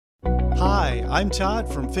Hi, I'm Todd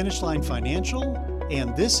from Finish Line Financial,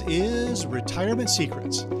 and this is Retirement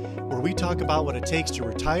Secrets, where we talk about what it takes to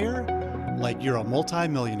retire like you're a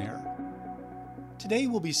multi-millionaire. Today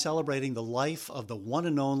we'll be celebrating the life of the one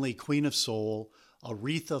and only Queen of Soul,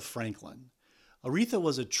 Aretha Franklin. Aretha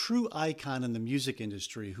was a true icon in the music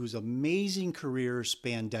industry whose amazing career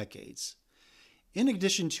spanned decades. In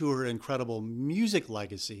addition to her incredible music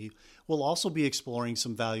legacy, we'll also be exploring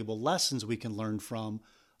some valuable lessons we can learn from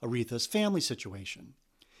Aretha's family situation.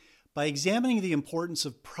 By examining the importance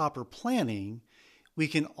of proper planning, we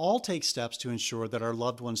can all take steps to ensure that our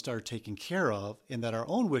loved ones are taken care of and that our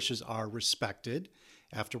own wishes are respected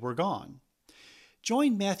after we're gone.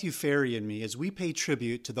 Join Matthew Ferri and me as we pay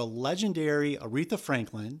tribute to the legendary Aretha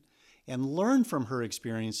Franklin and learn from her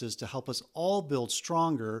experiences to help us all build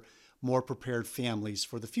stronger, more prepared families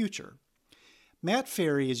for the future. Matt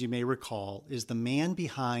Ferri, as you may recall, is the man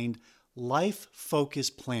behind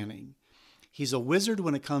life-focused planning. He's a wizard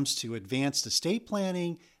when it comes to advanced estate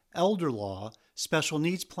planning, elder law, special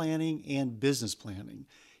needs planning, and business planning.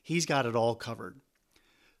 He's got it all covered.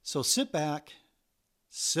 So sit back,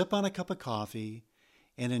 sip on a cup of coffee,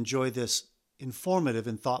 and enjoy this informative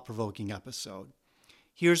and thought-provoking episode.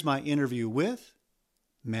 Here's my interview with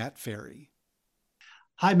Matt Ferri.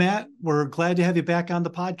 Hi, Matt. We're glad to have you back on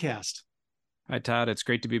the podcast. Hi, Todd. It's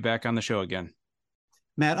great to be back on the show again.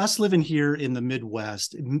 Matt, us living here in the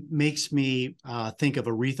Midwest makes me think of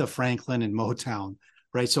Aretha Franklin and Motown,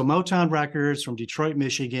 right? So Motown Records from Detroit,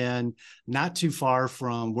 Michigan, not too far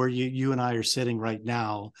from where you and I are sitting right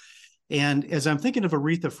now. And as I'm thinking of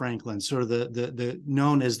Aretha Franklin, sort of the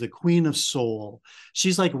known as the Queen of Soul,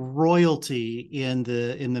 she's like royalty in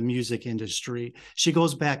the music industry. She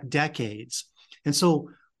goes back decades. And so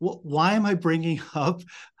why am I bringing up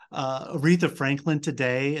Aretha Franklin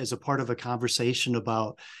today as a part of a conversation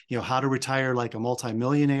about, how to retire like a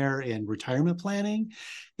multimillionaire and retirement planning?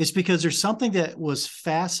 It's because there's something that was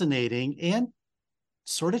fascinating and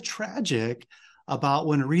sort of tragic about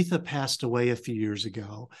when Aretha passed away a few years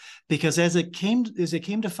ago, because as it came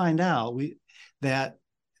to find out, that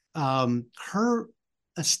her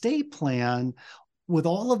estate plan with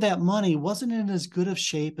all of that money wasn't in as good of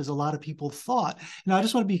shape as a lot of people thought. Now, I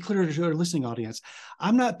just want to be clear to our listening audience.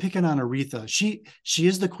 I'm not picking on Aretha. She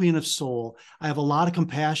is the Queen of Soul. I have a lot of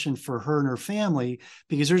compassion for her and her family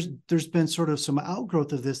because there's been sort of some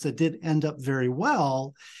outgrowth of this that did end up very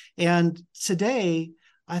well. And today,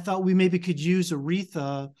 I thought we maybe could use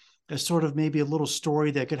Aretha as sort of maybe a little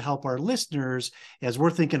story that could help our listeners as we're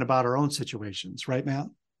thinking about our own situations. Right, Matt?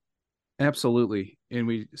 Absolutely. And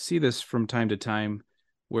we see this from time to time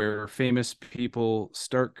where famous people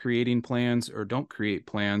start creating plans or don't create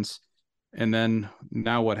plans. And then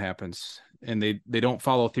now what happens? And they don't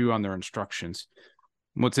follow through on their instructions.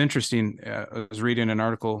 What's interesting, I was reading an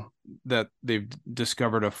article that they've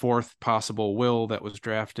discovered a fourth possible will that was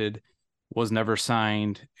drafted, was never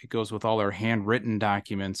signed. It goes with all her handwritten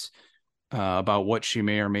documents about what she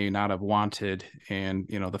may or may not have wanted. And,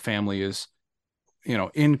 the family is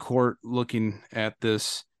in court looking at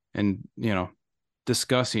this and,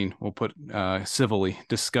 discussing, we'll put civilly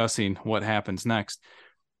discussing what happens next.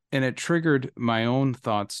 And it triggered my own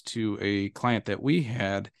thoughts to a client that we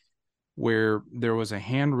had where there was a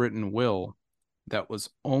handwritten will that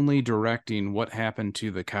was only directing what happened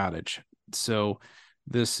to the cottage. So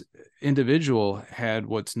this individual had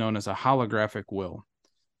what's known as a holographic will,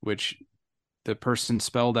 which the person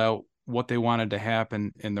spelled out what they wanted to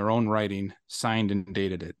happen in their own writing, signed and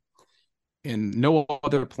dated it. And no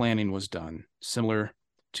other planning was done, similar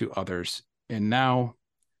to others. And now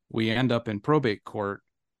we end up in probate court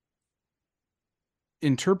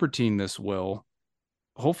interpreting this will,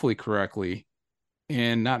 hopefully correctly,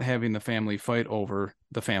 and not having the family fight over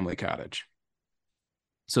the family cottage.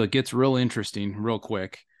 So it gets real interesting real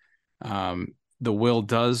quick. The will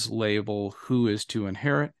does label who is to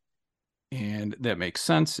inherit, and that makes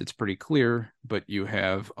sense. It's pretty clear, but you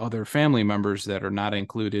have other family members that are not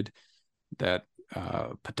included, that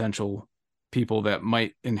potential people that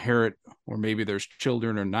might inherit, or maybe there's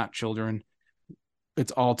children or not children.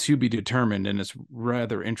 It's all to be determined, and it's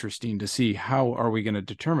rather interesting to see how are we going to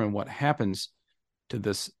determine what happens to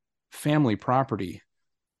this family property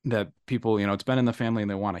that people, it's been in the family and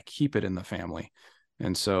they want to keep it in the family.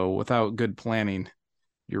 And so without good planning,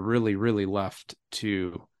 you're really, really left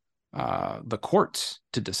to the courts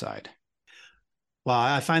to decide. Well,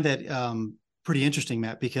 I find that pretty interesting,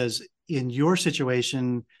 Matt, because in your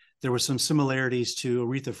situation, there were some similarities to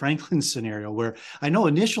Aretha Franklin's scenario, where I know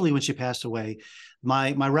initially when she passed away,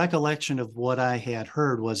 my recollection of what I had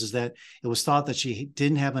heard is that it was thought that she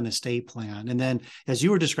didn't have an estate plan. And then as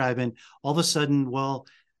you were describing, all of a sudden, well,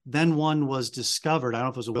 Then one was discovered. I don't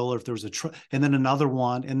know if it was a will or if there was and then another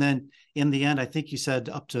one. And then in the end, I think you said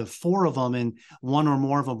up to 4 of them, and one or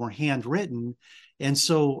more of them were handwritten. And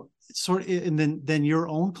so and then your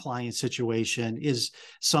own client situation is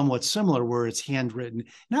somewhat similar, where it's handwritten.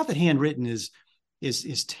 Not that handwritten is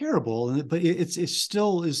terrible, but it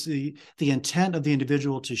still is the intent of the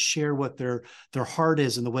individual to share what their heart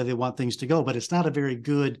is and the way they want things to go. But it's not a very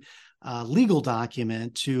good legal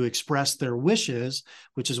document to express their wishes,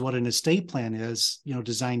 which is what an estate plan is,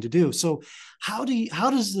 designed to do. So how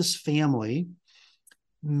does this family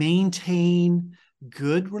maintain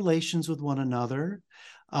good relations with one another,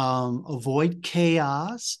 avoid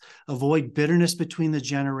chaos, avoid bitterness between the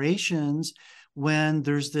generations, when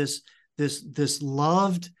there's this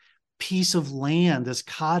loved piece of land, this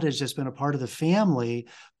cottage that's been a part of the family,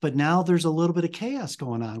 but now there's a little bit of chaos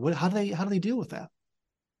going on? How do they deal with that?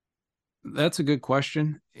 That's a good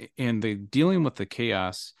question. And the dealing with the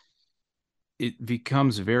chaos, it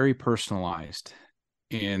becomes very personalized.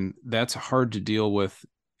 And that's hard to deal with,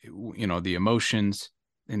 the emotions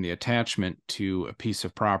and the attachment to a piece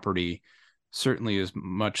of property. Certainly is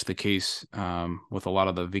much the case with a lot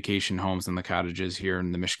of the vacation homes and the cottages here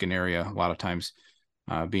in the Michigan area. A lot of times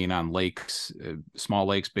being on lakes, small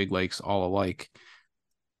lakes, big lakes, all alike.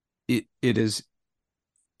 It is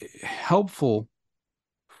helpful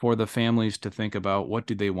for the families to think about, what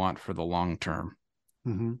do they want for the long term?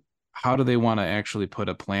 Mm-hmm. How do they want to actually put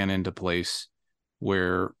a plan into place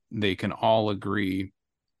where they can all agree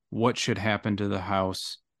what should happen to the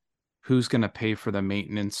house, who's going to pay for the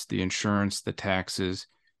maintenance, the insurance, the taxes,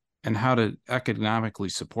 and how to economically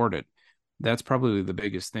support it? That's probably the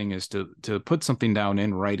biggest thing, is to put something down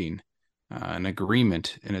in writing, an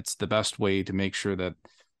agreement. And it's the best way to make sure that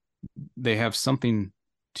they have something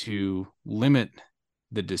to limit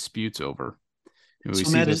the disputes over. And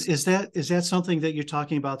so Matt, is that something that you're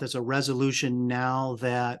talking about that's a resolution now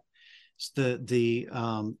that the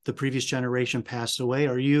previous generation passed away?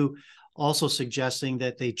 Are you also suggesting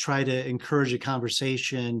that they try to encourage a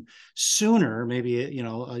conversation sooner, maybe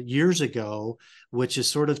years ago, which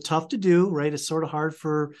is sort of tough to do, right? It's sort of hard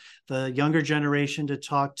for the younger generation to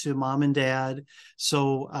talk to mom and dad.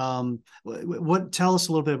 So tell us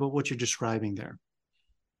a little bit about what you're describing there.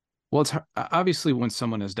 Well, it's obviously, when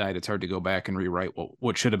someone has died, it's hard to go back and rewrite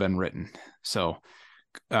what should have been written. So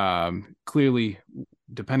clearly,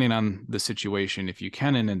 depending on the situation, if you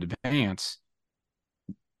can in advance,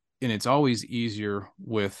 and it's always easier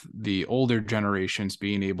with the older generations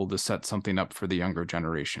being able to set something up for the younger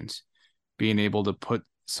generations, being able to put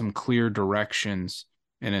some clear directions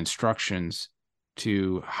and instructions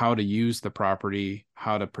to how to use the property,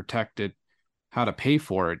 how to protect it, how to pay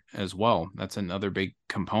for it as well. That's another big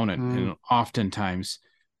component. And oftentimes,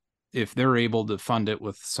 if they're able to fund it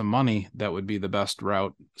with some money, that would be the best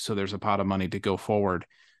route. So there's a pot of money to go forward.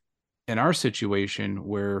 In our situation,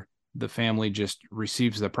 where the family just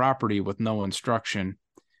receives the property with no instruction,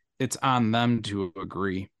 it's on them to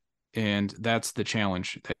agree. And that's the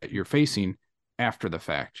challenge that you're facing after the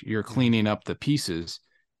fact. You're cleaning up the pieces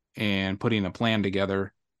and putting a plan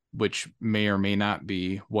together, which may or may not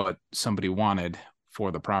be what somebody wanted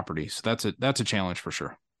for the property. So that's a challenge for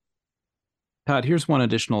sure. Todd, here's one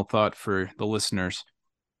additional thought for the listeners.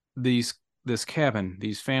 This cabin,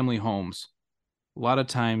 these family homes, a lot of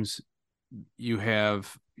times you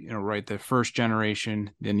have, right, the first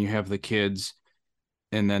generation, then you have the kids.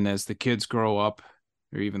 And then as the kids grow up,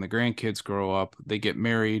 or even the grandkids grow up, they get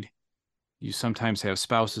married. You sometimes have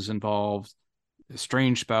spouses involved,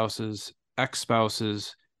 estranged spouses,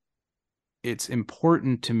 ex-spouses. It's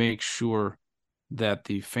important to make sure that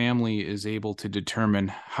the family is able to determine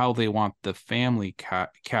how they want the family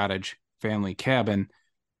cottage, family cabin,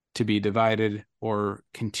 to be divided or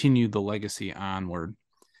continue the legacy onward.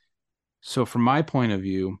 So from my point of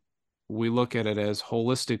view, we look at it as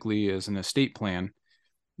holistically as an estate plan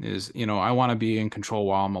is, I want to be in control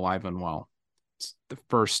while I'm alive and well. It's the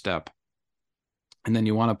first step. And then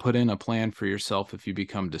you want to put in a plan for yourself if you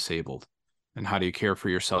become disabled, and how do you care for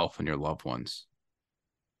yourself and your loved ones.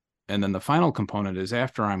 And then the final component is,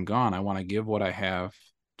 after I'm gone, I want to give what I have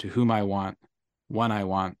to whom I want, when I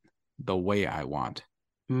want, the way I want.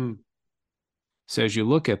 So as you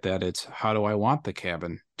look at that, it's, how do I want the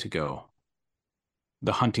cabin to go?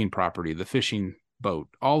 The hunting property, the fishing boat,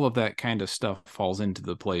 all of that kind of stuff falls into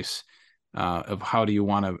the place of how do you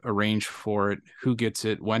want to arrange for it, who gets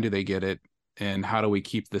it, when do they get it, and how do we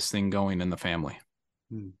keep this thing going in the family.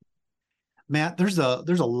 Matt, there's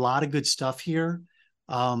a lot of good stuff here.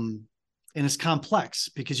 And it's complex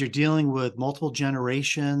because you're dealing with multiple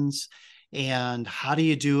generations and how do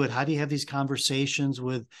you do it? How do you have these conversations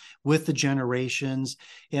with the generations?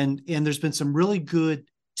 And there's been some really good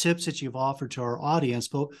tips that you've offered to our audience,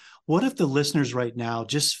 but what if the listeners right now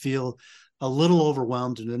just feel a little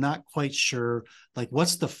overwhelmed and they're not quite sure, like,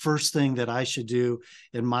 what's the first thing that I should do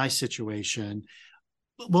in my situation?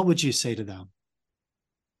 What would you say to them?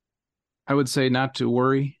 I would say not to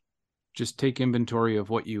worry, just take inventory of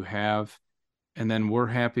what you have, and then we're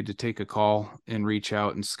happy to take a call and reach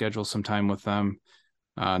out and schedule some time with them.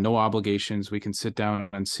 No obligations. We can sit down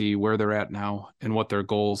and see where they're at now and what their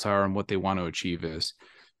goals are and what they want to achieve is.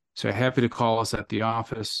 So happy to call us at the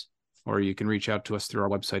office, or you can reach out to us through our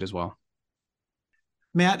website as well.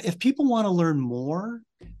 Matt, if people want to learn more,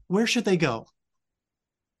 where should they go?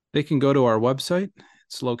 They can go to our website.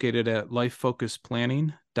 It's located at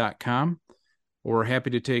lifefocusplanning.com. We're happy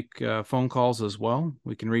to take phone calls as well.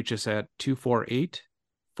 We can reach us at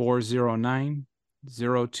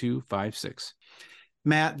 248-409-0256.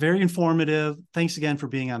 Matt, very informative. Thanks again for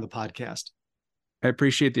being on the podcast. I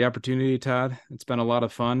appreciate the opportunity, Todd. It's been a lot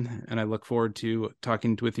of fun, and I look forward to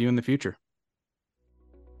talking with you in the future.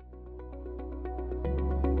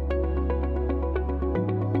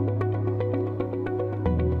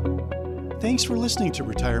 Thanks for listening to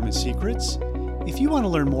Retirement Secrets. If you want to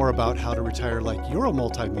learn more about how to retire like you're a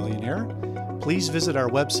multimillionaire, please visit our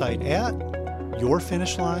website at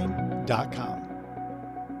yourfinishline.com.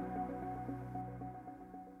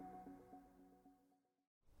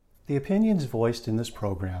 The opinions voiced in this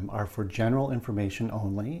program are for general information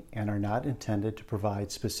only and are not intended to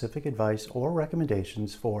provide specific advice or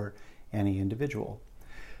recommendations for any individual.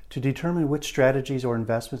 To determine which strategies or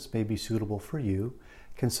investments may be suitable for you,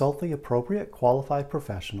 consult the appropriate qualified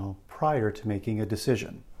professional prior to making a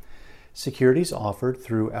decision. Securities offered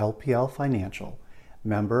through LPL Financial,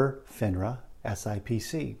 member FINRA,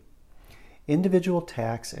 SIPC. Individual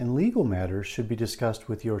tax and legal matters should be discussed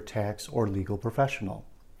with your tax or legal professional.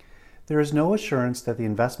 There is no assurance that the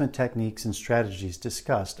investment techniques and strategies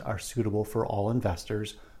discussed are suitable for all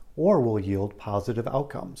investors or will yield positive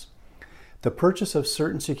outcomes. The purchase of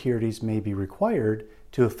certain securities may be required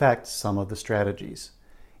to affect some of the strategies.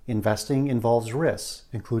 Investing involves risks,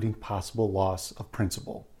 including possible loss of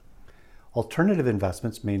principal. Alternative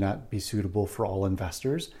investments may not be suitable for all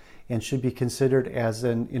investors and should be considered as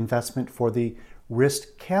an investment for the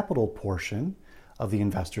risk capital portion of the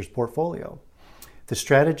investor's portfolio. The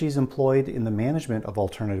strategies employed in the management of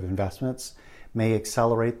alternative investments may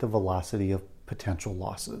accelerate the velocity of potential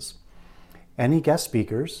losses. Any guest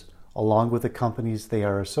speakers, along with the companies they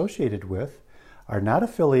are associated with, are not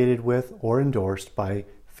affiliated with or endorsed by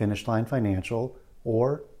Finish Line Financial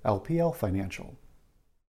or LPL Financial.